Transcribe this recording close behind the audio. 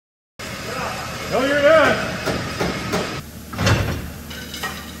No, you're not.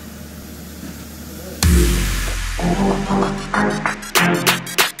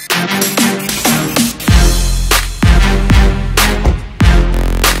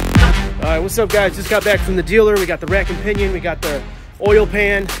 Alright, what's up guys? Just got back from the dealer. We got the rack and pinion, we got the oil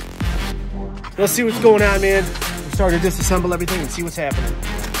pan. Let's see what's going on, man. We're starting to disassemble everything and see what's happening.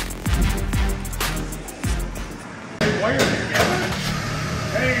 Wires together?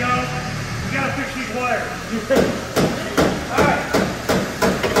 There you go. We gotta fix these wires. Alright.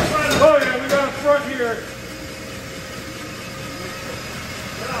 Oh yeah, we got a front here.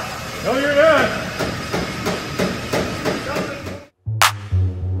 No, you're not.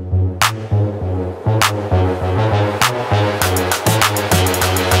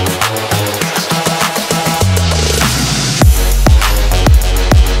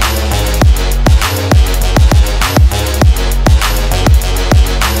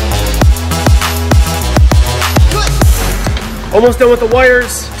 Almost done with the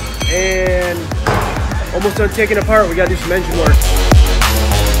wires and almost done taking it apart. We gotta do some engine work.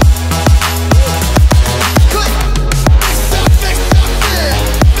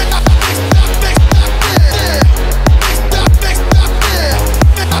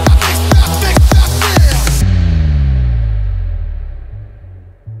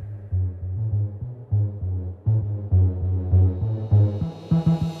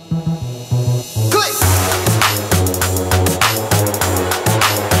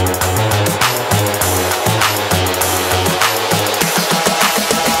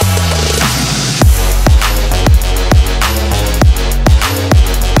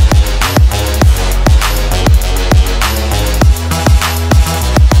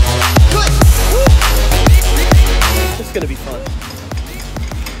 It's gonna be fun.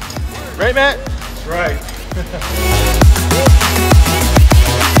 Right, Matt? That's right.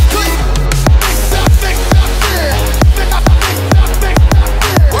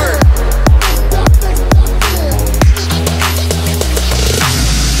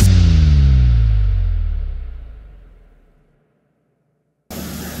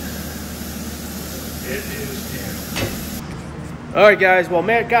 All right, guys. Well,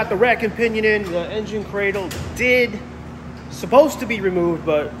 Matt got the rack and pinion in. The engine cradle supposed to be removed,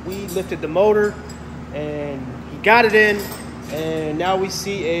 but we lifted the motor and he got it in, and now we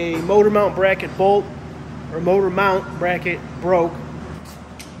see a motor mount bracket bolt or motor mount bracket broke.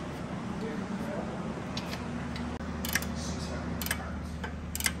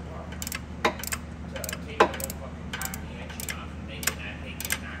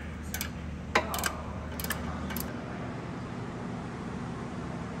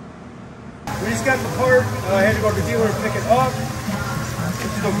 We just got the part. I had to go to the dealer and pick it up. This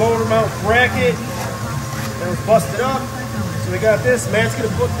is the motor mount bracket that was busted up. So we got this. Matt's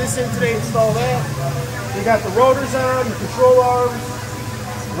gonna put this in today, install that. We got the rotors on, the control arms,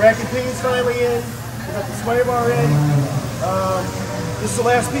 the rack and pinion's finally in. We got the sway bar in. This is the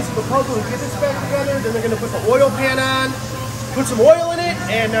last piece of the puzzle to get this back together. Then they're gonna put the oil pan on, put some oil in it,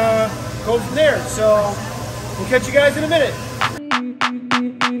 and go from there. So we'll catch you guys in a minute.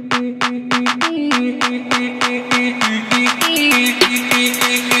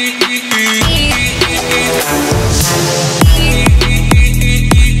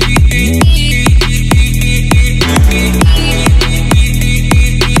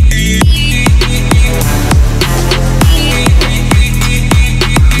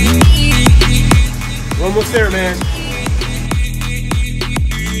 We're almost there, man.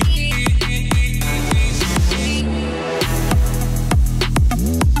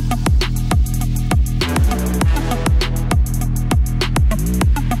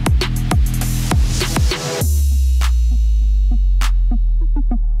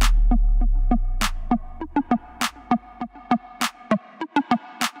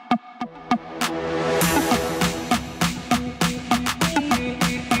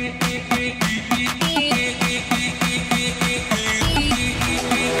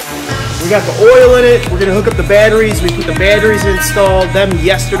 We got the oil in it. We're gonna hook up the batteries. We put the batteries installed them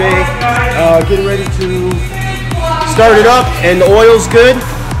yesterday. Getting ready to start it up, and the oil's good,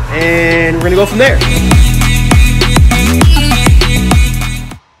 and we're gonna go from there.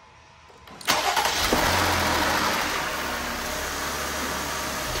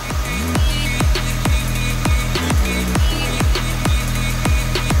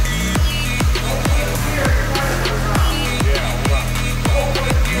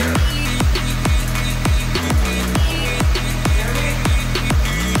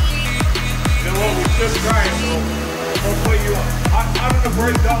 Just trying, so hopefully I'm gonna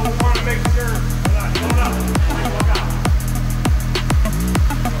break down. We want to make sure we're not going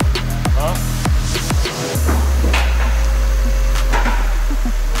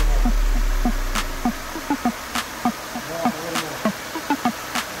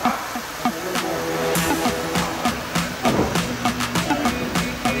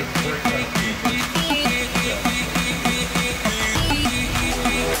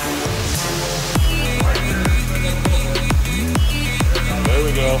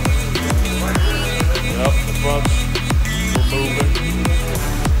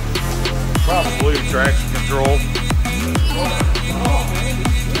Probably traction control.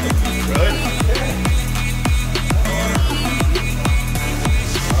 Really?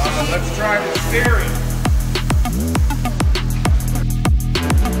 Let's try the steering.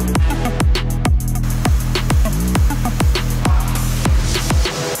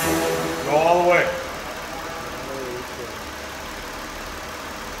 Go all the way.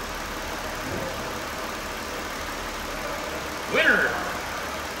 Winner!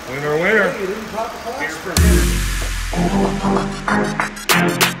 Winner, winner. Here's for winner.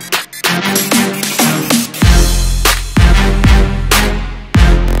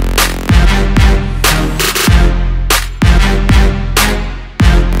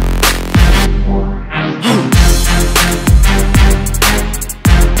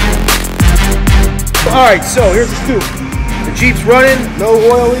 Alright, so here's the scoop. The Jeep's running, no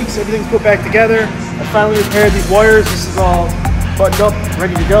oil leaks, everything's put back together. I finally repaired these wires. This is all buttoned up,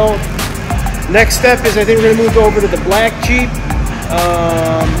 ready to go. Next step is I think we're gonna move over to the black Jeep.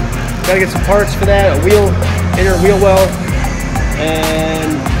 Gotta get some parts for that, a wheel, inner wheel well,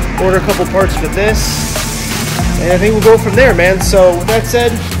 and order a couple parts for this. And I think we'll go from there, man. So with that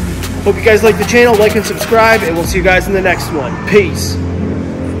said, hope you guys like the channel, like and subscribe, and we'll see you guys in the next one. Peace.